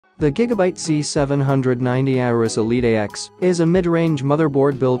The Gigabyte Z790 Aorus Elite AX is a mid-range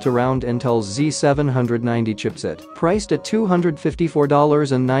motherboard built around Intel's Z790 chipset. Priced at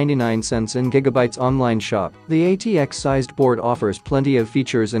 $254.99 in Gigabyte's online shop, the ATX-sized board offers plenty of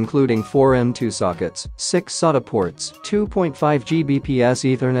features including 4 M2 sockets, 6 SATA ports, 2.5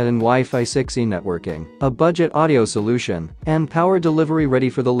 Gbps Ethernet and Wi-Fi 6E networking, a budget audio solution, and power delivery ready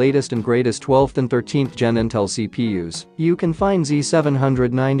for the latest and greatest 12th and 13th Gen Intel CPUs. You can find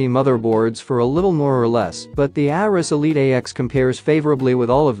Z790 motherboards for a little more or less, but the Aorus Elite AX compares favorably with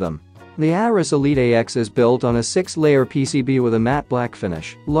all of them. The Aorus Elite AX is built on a 6-layer PCB with a matte black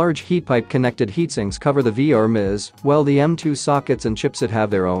finish. Large heat pipe connected heatsinks cover the VRMIS, while the M2 sockets and chipset have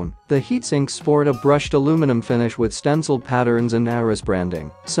their own. The heatsinks sport a brushed aluminum finish with stenciled patterns and Aorus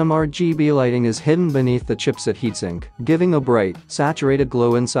branding. Some RGB lighting is hidden beneath the chipset heatsink, giving a bright, saturated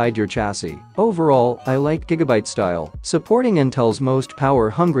glow inside your chassis. Overall, I like Gigabyte style. Supporting Intel's most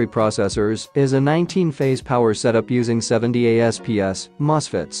power-hungry processors is a 19-phase power setup using 70 ASPS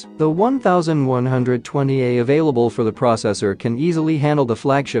MOSFETs. The 1120A available for the processor can easily handle the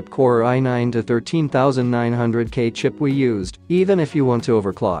flagship Core i9 to 13900K chip we used, even if you want to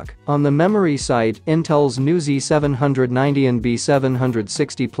overclock. On the memory side, Intel's new Z790 and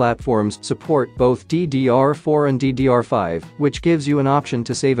B760 platforms support both DDR4 and DDR5, which gives you an option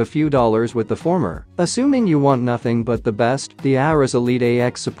to save a few dollars with the former. Assuming you want nothing but the best, the Aorus Elite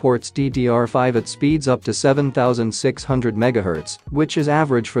AX supports DDR5 at speeds up to 7600 MHz, which is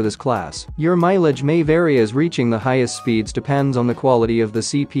average for this class. Your mileage may vary as reaching the highest speeds depends on the quality of the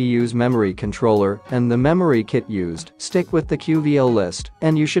CPU's memory controller and the memory kit used. Stick with the QVL list,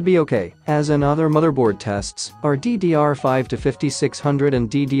 and you should be okay. As in other motherboard tests, our DDR5 to 5600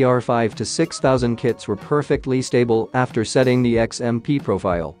 and DDR5 to 6000 kits were perfectly stable after setting the XMP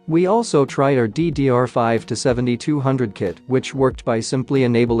profile. We also tried our DDR5 to 7200 kit, which worked by simply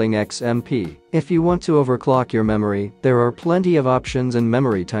enabling XMP. If you want to overclock your memory, there are plenty of options and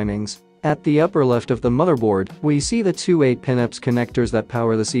memory timings. At the upper left of the motherboard, we see the two 8-pin EPS connectors that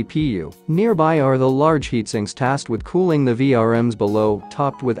power the CPU. Nearby are the large heatsinks tasked with cooling the VRMs below,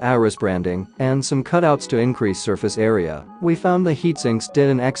 topped with Aorus branding, and some cutouts to increase surface area. We found the heatsinks did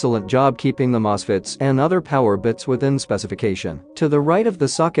an excellent job keeping the MOSFETs and other power bits within specification. To the right of the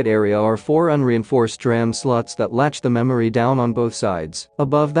socket area are 4 unreinforced DRAM slots that latch the memory down on both sides.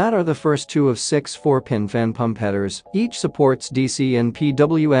 Above that are the first 2 of 6 4-pin fan pump headers. Each supports DC and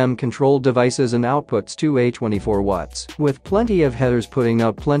PWM control devices and outputs 224 watts. With plenty of headers putting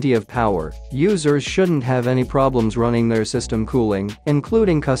out plenty of power, users shouldn't have any problems running their system cooling,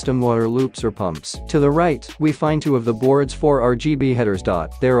 including custom water loops or pumps. To the right, we find 2 of the board's 4 RGB headers.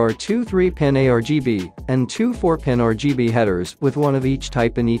 There are 2 3-pin ARGB and 2 4-pin RGB headers, with 1 of each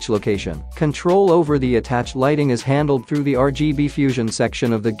type in each location. Control over the attached lighting is handled through the RGB Fusion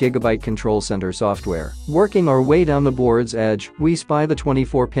section of the Gigabyte Control Center software. Working our way down the board's edge, we spy the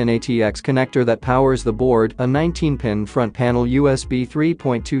 24-pin ATX connector that powers the board, a 19-pin front panel USB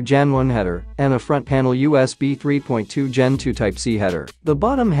 3.2 Gen 1 header, and a front panel USB 3.2 Gen 2 Type-C header. The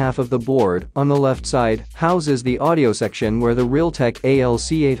bottom half of the board, on the left side, houses the audio section where the Realtek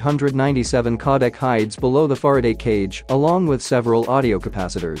ALC897 codec hides below the Faraday cage, along with several audio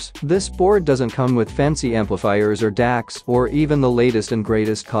capacitors. This board doesn't come with fancy amplifiers or DACs, or even the latest and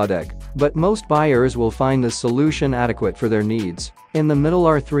greatest codec, but most buyers will find this solution adequate for their needs. In the middle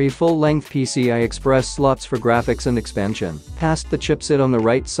are 3 full-length PCI Express slots for graphics and expansion. Past the chipset on the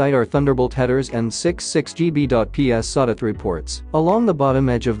right side are Thunderbolt headers and 6 6GB.PS SATA 3 ports. Along the bottom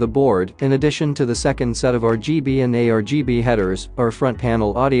edge of the board, in addition to the second set of RGB and ARGB headers, are front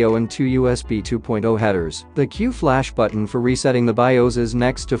panel audio and 2 USB 2.0 headers. The Q flash button for resetting the BIOS is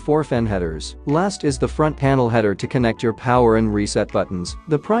next to 4 fan headers. Last is the front panel header to connect your power and reset buttons.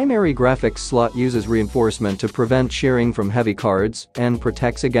 The primary graphics slot uses reinforcement to prevent shearing from heavy cards and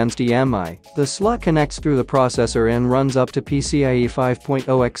protects against EMI. The slot connects through the processor and runs up to PCIe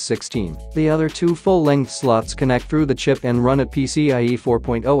 5.0x16. The other 2 full-length slots connect through the chip and run at PCIe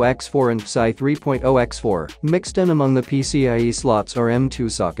 4.0x4 and PCI 3.0x4. Mixed in among the PCIe slots are M2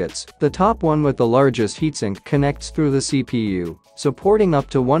 sockets. The top one with the largest heatsink connects through the CPU, supporting up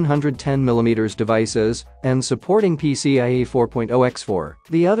to 110mm devices, and supporting PCIe 4.0x4.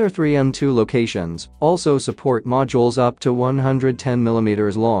 The other 3 M2 locations also support modules up to 110mm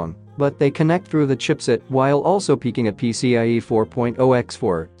long, but they connect through the chipset while also peaking at PCIe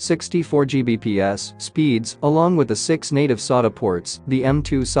 4.0x4, 64 Gbps speeds, along with the 6 native SATA ports. The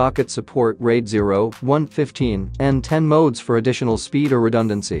M2 sockets support RAID 0, 1, 15, and 10 modes for additional speed or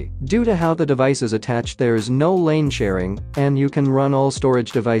redundancy. Due to how the device is attached, there is no lane sharing, and you can run all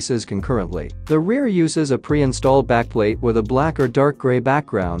storage devices concurrently. The rear uses a pre-installed backplate with a black or dark gray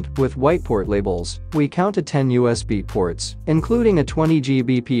background with white port labels. We counted 10 USB ports, including a 20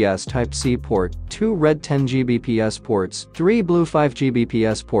 Gbps Type-C port, 2 red 10 Gbps ports, 3 blue 5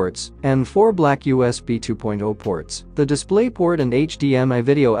 Gbps ports, and 4 black USB 2.0 ports. The DisplayPort and HDMI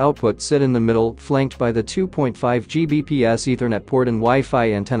video output sit in the middle, flanked by the 2.5 Gbps Ethernet port and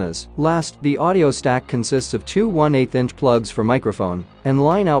Wi-Fi antennas. Last, the audio stack consists of two 1/8-inch plugs for microphone and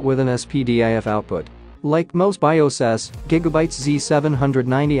line out with an SPDIF output. Like most BIOS, Gigabyte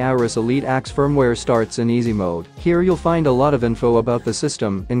Z790 Aorus Elite Axe firmware starts in easy mode. Here you'll find a lot of info about the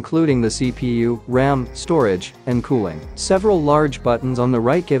system, including the CPU, RAM, storage, and cooling. Several large buttons on the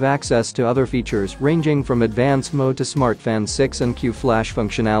right give access to other features ranging from advanced mode to Smart Fan 6 and Q Flash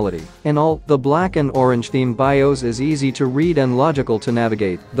functionality. In all, the black and orange theme BIOS is easy to read and logical to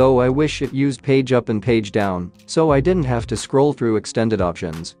navigate, though I wish it used page up and page down, so I didn't have to scroll through extended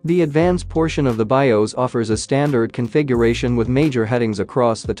options. The advanced portion of the BIOS offers a standard configuration with major headings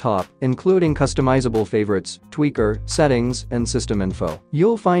across the top, including customizable favorites, tweaker, settings, and system info.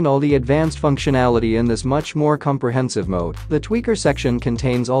 You'll find all the advanced functionality in this much more comprehensive mode. The tweaker section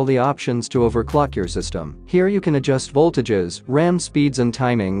contains all the options to overclock your system. Here you can adjust voltages, RAM speeds and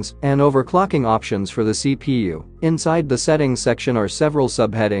timings, and overclocking options for the CPU. Inside the settings section are several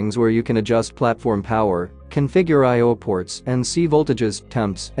subheadings where you can adjust platform power, configure I/O ports, and see voltages,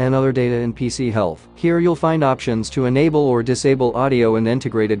 temps, and other data in PC health. Here you'll find options to enable or disable audio and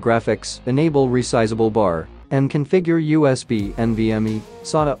integrated graphics, enable resizable bar, and configure USB, NVMe,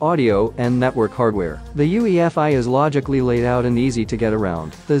 SATA audio, and network hardware. The UEFI is logically laid out and easy to get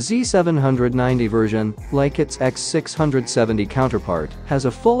around. The Z790 version, like its X670 counterpart, has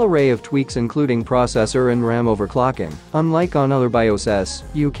a full array of tweaks including processor and RAM overclocking. Unlike on other BIOS,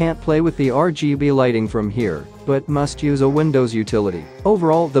 you can't play with the RGB lighting from here, but must use a Windows utility.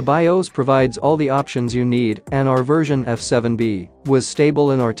 Overall, the BIOS provides all the options you need, and our version F7B was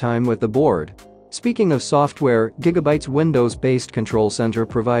stable in our time with the board. Speaking of software, Gigabyte's Windows-based control center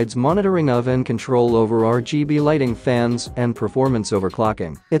provides monitoring of and control over RGB lighting, fans, and performance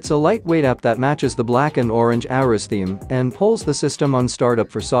overclocking. It's a lightweight app that matches the black and orange Aorus theme and pulls the system on startup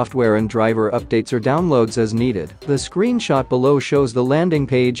for software and driver updates or downloads as needed. The screenshot below shows the landing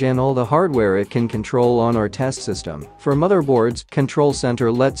page and all the hardware it can control on our test system. For motherboards, Control Center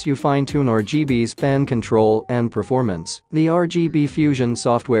lets you fine-tune RGBs, fan control, and performance. The RGB Fusion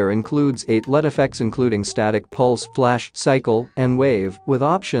software includes 8 LED effects including static, pulse, flash, cycle, and wave, with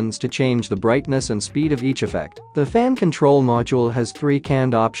options to change the brightness and speed of each effect. The fan control module has 3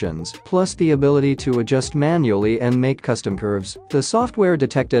 canned options, plus the ability to adjust manually and make custom curves. The software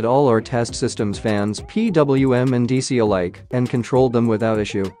detected all our test system's fans, PWM and DC alike, and controlled them without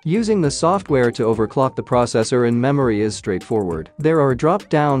issue. Using the software to overclock the processor and memory is straightforward. There are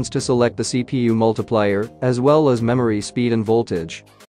drop-downs to select the CPU multiplier, as well as memory speed and voltage.